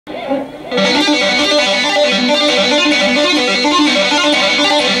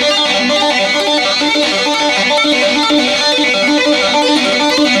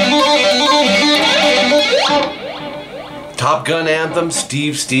Top Gun Anthem,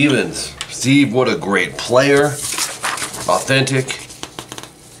 Steve Stevens. Steve, what a great player. Authentic.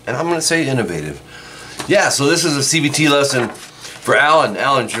 And I'm going to say innovative. Yeah, so this is a CVT lesson for Alan.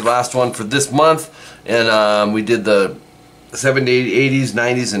 Alan's your last one for this month. And we did the 70s, 80s,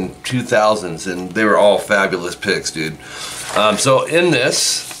 90s, and 2000s. And they were all fabulous picks, dude. So in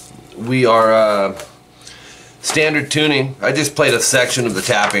this, we are standard tuning. I just played a section of the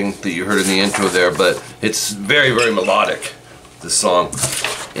tapping that you heard in the intro there, but it's very, very melodic, this song.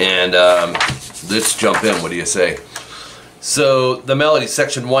 And let's jump in. What do you say? So the melody,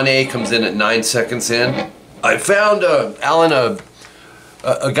 section 1A, comes in at 9 seconds in. I found Alan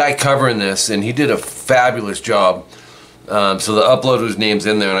a guy covering this, and he did a fabulous job. So the uploader's name's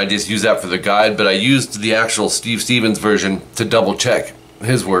in there, and I just used that for the guide, but I used the actual Steve Stevens version to double check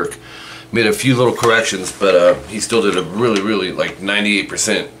his work. Made a few little corrections, but he still did a really like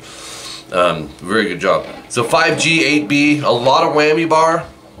 98%. Very good job. So 5G, 8B, a lot of whammy bar.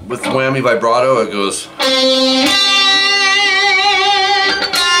 With whammy vibrato, it goes.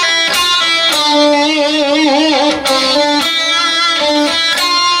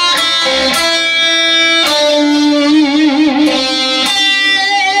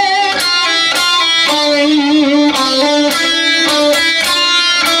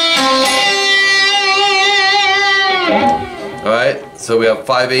 So we have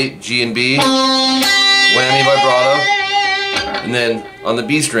 5/8 G and B, whammy vibrato, and then on the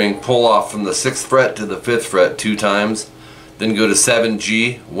B string, pull off from the 6th fret to the 5th fret 2 times, then go to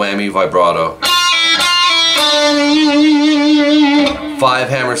 7G, whammy vibrato. 5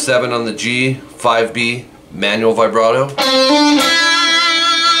 hammer 7 on the G, 5B, manual vibrato.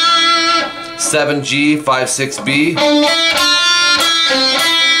 7G, 5/6B.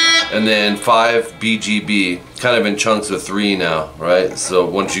 And then 5 BGB, kind of in chunks of 3 now, right? So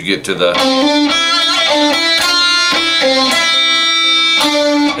once you get to the...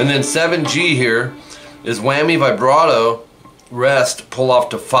 And then 7G here is whammy vibrato, rest, pull off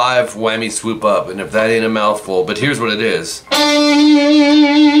to 5, whammy swoop up. And if that ain't a mouthful, but here's what it is. I'll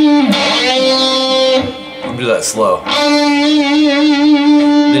do that slow.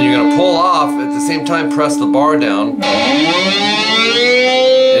 Then you're gonna pull off, at the same time press the bar down.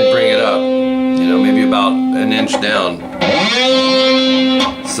 Maybe about an inch down.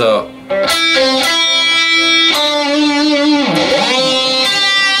 So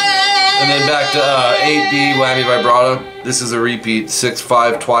and then back to 8B, whammy vibrato. This is a repeat.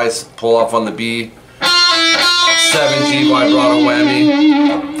 6/5 twice, pull off on the B. 7G vibrato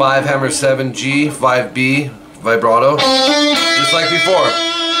whammy. 5 hammer 7G, 5B vibrato. Just like before.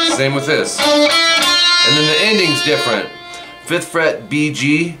 Same with this. And then the ending's different. 5th fret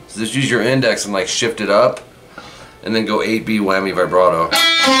BG, so just use your index and like shift it up, and then go 8B whammy vibrato.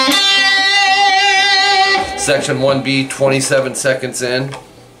 Section 1B, 27 seconds in,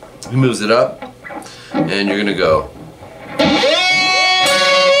 he moves it up, and you're gonna go.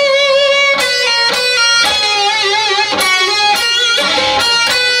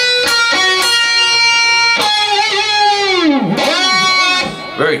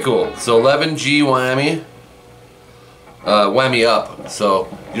 Very cool. So 11G whammy. Whammy up, so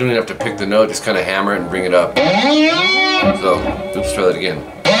you don't even have to pick the note, just kind of hammer it and bring it up. So, let's try that again.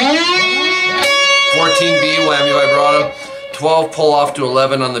 14B, whammy vibrato. 12, pull off to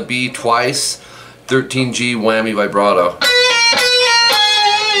 11 on the B twice. 13G, whammy vibrato.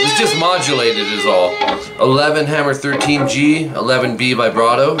 It's just modulated is all. 11, hammer 13G, 11B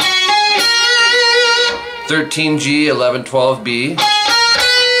vibrato. 13G, 11, 12B.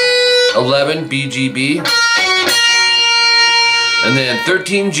 11, BGB. And then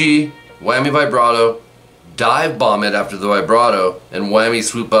 13G, whammy vibrato, dive bomb it after the vibrato, and whammy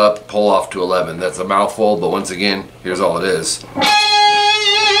swoop up, pull off to 11. That's a mouthful, but once again, here's all it is.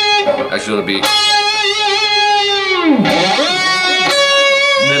 Actually, it'll be...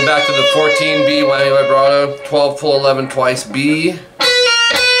 And then back to the 14B, whammy vibrato, 12 pull 11 twice B,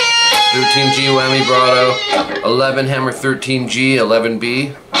 13G, whammy vibrato, 11 hammer 13G,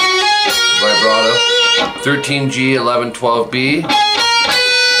 11B, vibrato. 13G, 11, 12B,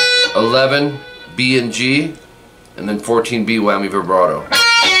 11 B and G, and then 14B whammy vibrato.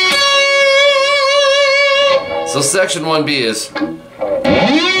 So section 1B is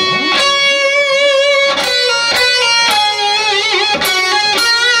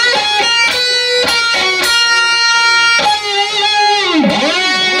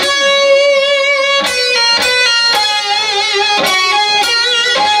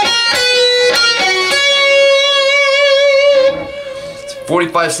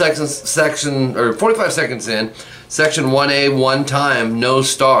 45 seconds in, section 1A, one time, no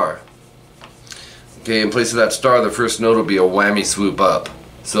star. Okay, in place of that star, the first note will be a whammy swoop up.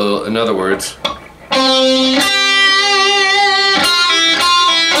 So, in other words, right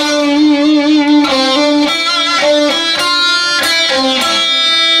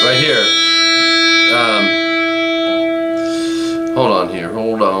here. Hold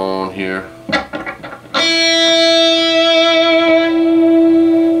on here.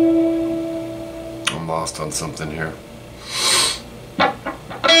 I'm lost on something here.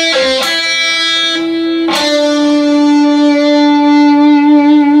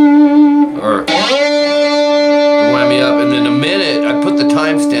 Or whammy up, and in a minute, I put the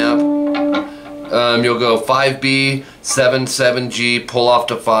timestamp. You'll go 5B, 7, 7G, pull off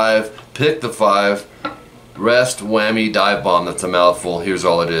to 5, pick the 5, rest, whammy, dive bomb. That's a mouthful. Here's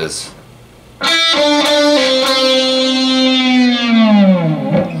all it is.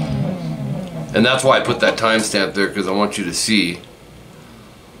 And that's why I put that timestamp there, because I want you to see,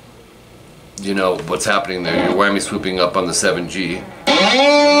 you know, what's happening there. Your whammy swooping up on the 7G. Okay,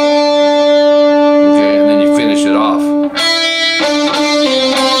 and then you finish it off.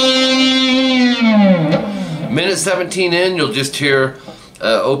 Minute 17 in, you'll just hear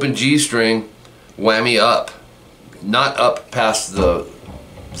open G string, whammy up. Not up past the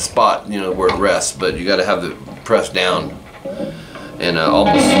spot, you know, where it rests, but you got to have the press down and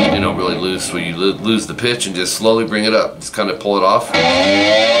almost, you know, really loose, so you lose the pitch and just slowly bring it up. Just kind of pull it off. And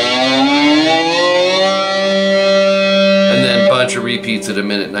then bunch of repeats at a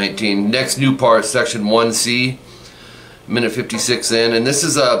minute 19. Next new part, section 1C. Minute 56 in, and this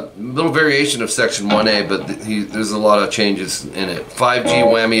is a little variation of section 1A, but there's a lot of changes in it. 5G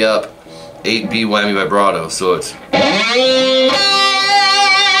whammy up, 8B whammy vibrato, so it's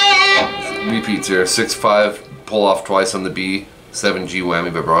repeats here. 6-5 pull off twice on the B, 7G whammy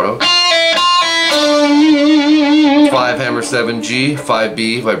vibrato. 5 hammer 7G,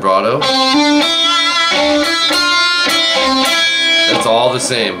 5B vibrato. It's all the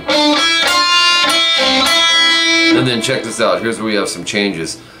same. And then check this out. Here's where we have some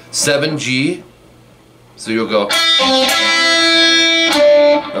changes. 7G. So you'll go.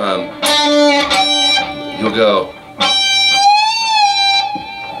 You'll go.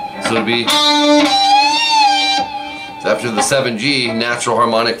 So it'll be. After the 7G, natural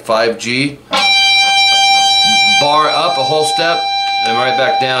harmonic 5G. Bar up a whole step, and right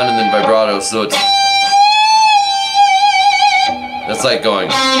back down, and then vibrato. So it's. That's like going.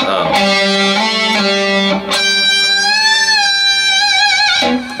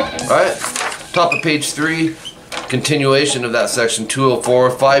 Alright, top of page 3, continuation of that section 204,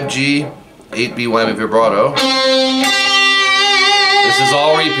 5G, 8B whammy vibrato. This is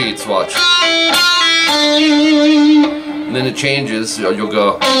all repeats, watch. And then it changes, you'll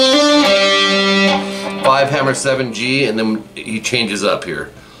go 5 hammer 7G, and then he changes up here.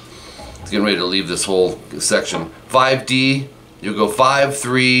 He's getting ready to leave this whole section. 5D, you'll go 5,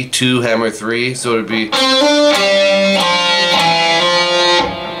 3, 2 hammer 3, so it'd be.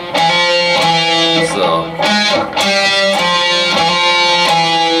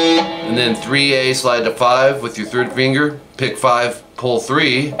 And then 3A, slide to 5 with your third finger, pick 5, pull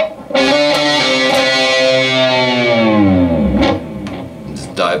 3, and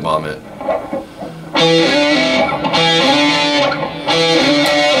just dive bomb it.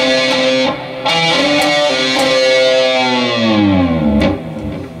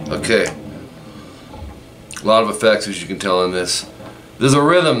 Okay, a lot of effects, as you can tell in this. There's a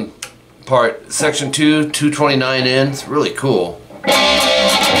rhythm part, section 2, 229 in. It's really cool.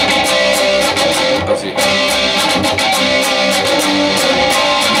 Let's see.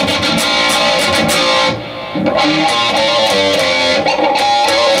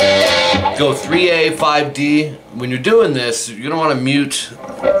 Go 3A, 5D. When you're doing this, you're gonna want to mute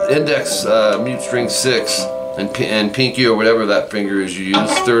index, mute string 6, and pinky or whatever that finger is you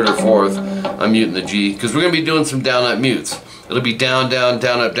use, 3rd or 4th. I'm muting the G because we're gonna be doing some down up mutes. It'll be down, down,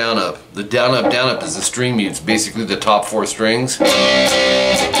 down, up, down, up. The down, up is the string mutes, basically the top 4 strings.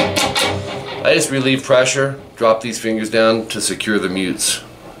 I just relieve pressure, drop these fingers down to secure the mutes.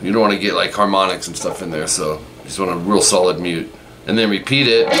 You don't want to get like harmonics and stuff in there, so you just want a real solid mute. And then repeat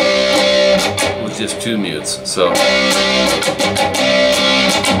it with just 2 mutes. So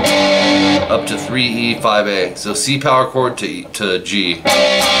up to 3E, 5A. So C power chord to G.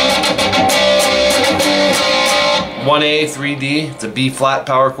 1A, 3D, it's a B flat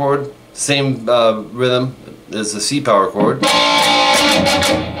power chord. Same rhythm as the C power chord.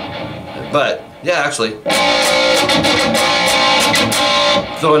 But, yeah, actually.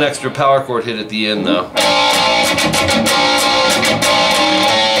 Throw an extra power chord hit at the end though.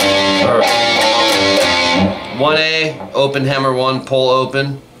 Or 1A, open hammer 1, pull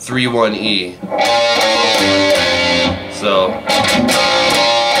open, 3-1-E. So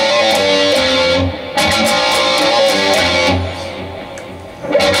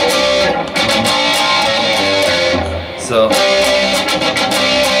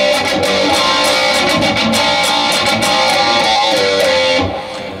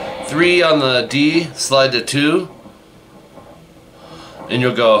three on the D, slide to 2, and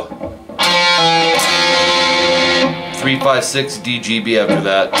you'll go 3, 5, 6 D, G, B after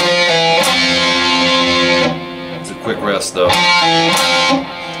that. It's a quick rest though.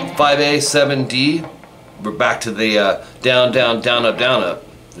 5A, 7 D. We're back to the down, down, down, up, down, up.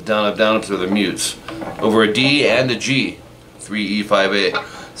 The down, up, down, ups are the mutes. Over a D and a G. 3E, 5A.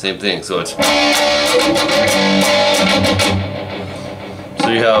 Same thing. So it's. So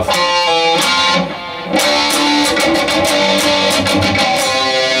you have.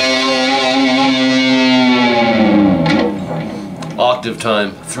 Octave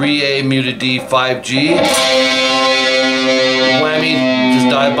time. 3A, muted D, 5G. Whammy, just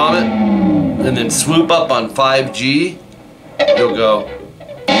dive bomb it. And then swoop up on 5G. You'll go.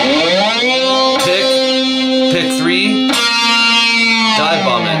 Pick 3, dive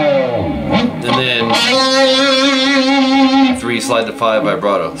bomb it, and then 3, slide to 5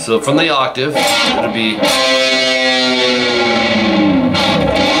 vibrato. So from the octave, it'll be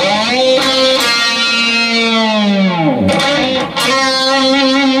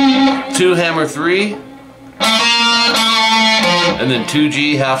 2 hammer 3, and then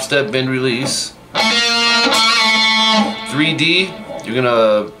 2G, half step bend release. 3D, you're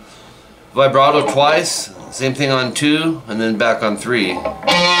gonna vibrato twice, same thing on 2, and then back on 3. It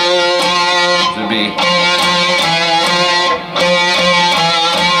would be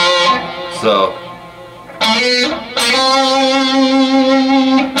so.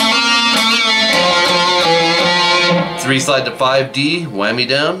 Three slide to 5D, whammy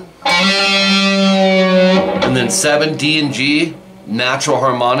down, and then 7 D and G, natural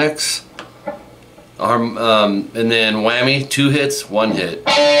harmonics. And then whammy, 2 hits, 1 hit.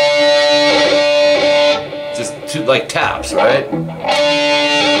 Just 2 like taps, right?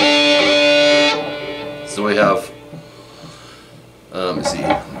 So we have, let me see.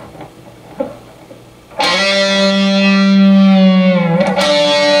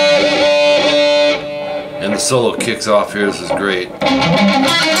 And the solo kicks off here. This is great.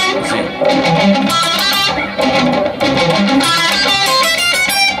 Let's see.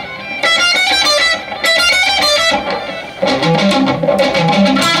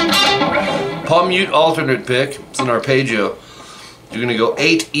 Palm mute alternate pick. It's an arpeggio. You're gonna go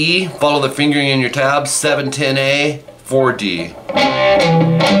 8E, follow the fingering in your tab, 7, 10A, 4D.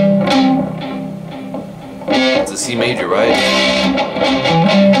 It's a C major, right?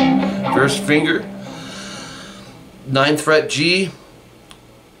 First finger, 9th fret G,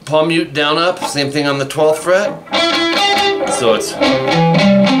 palm mute down up, same thing on the 12th fret. So it's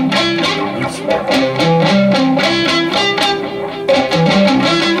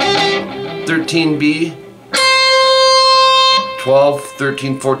 13B, 12,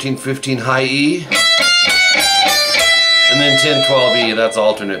 13, 14, 15, high E, and then 10, 12E, that's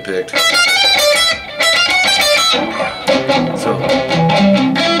alternate picked. So,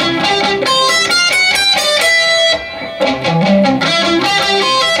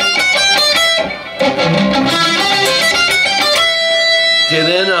 okay,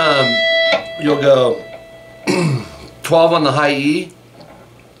 then you'll go 12 on the high E.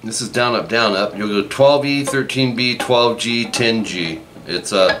 This is down, up, down, up. You'll go 12E, 13B, 12G, 10G.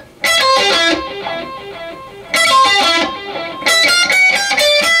 It's a...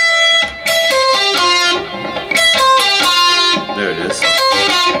 There it is.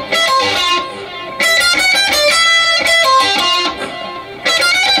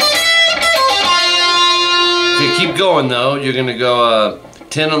 Okay, keep going though. You're going to go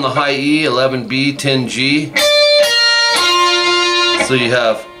 10 on the high E, 11B, 10G. So you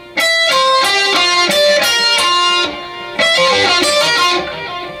have...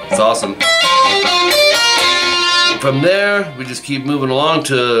 It's awesome. From there, we just keep moving along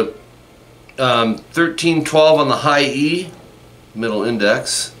to 13, 12 on the high E, middle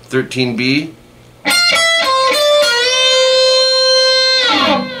index, 13B.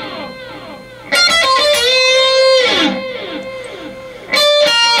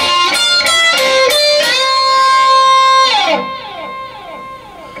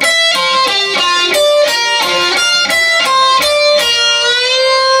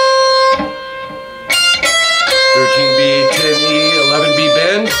 B, 10E, 11B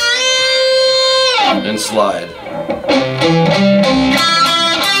bend. and slide.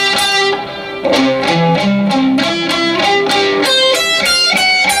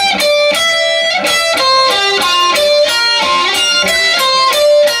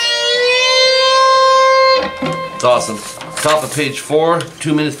 It's awesome. Top of page 4,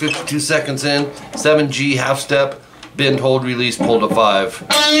 2 minutes 52 seconds in, 7G half step, bend, hold, release, pull to 5.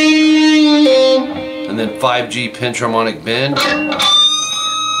 And then 5G pinch harmonic bend.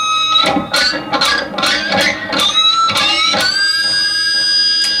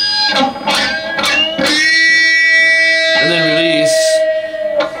 And then release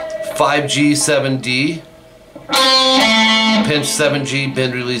 5G 7D. Pinch 7G,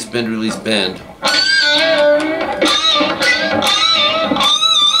 bend, release, bend.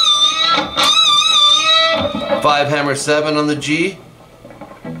 5 hammer 7 on the G.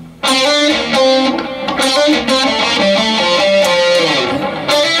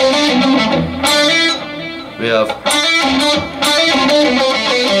 We have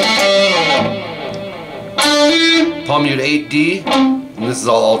palm mute 8D, and this is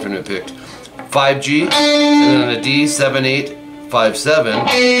all alternate picked. 5G, and then a D, 7, 8, 5, 7.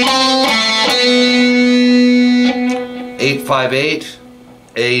 8, 5, 8,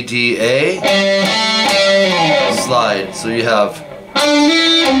 A, D, A. Slide. So you have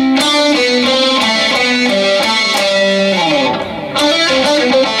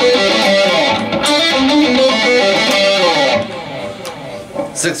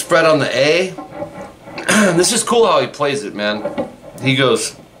sixth fret on the A. This is cool how he plays it, man. He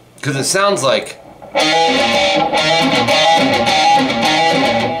goes, because it sounds like,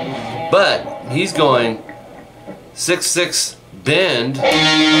 but he's going 6-6 bend,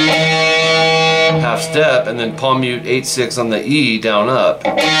 half step, and then palm mute 8-6 on the E down up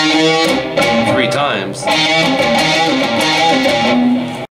 3 times.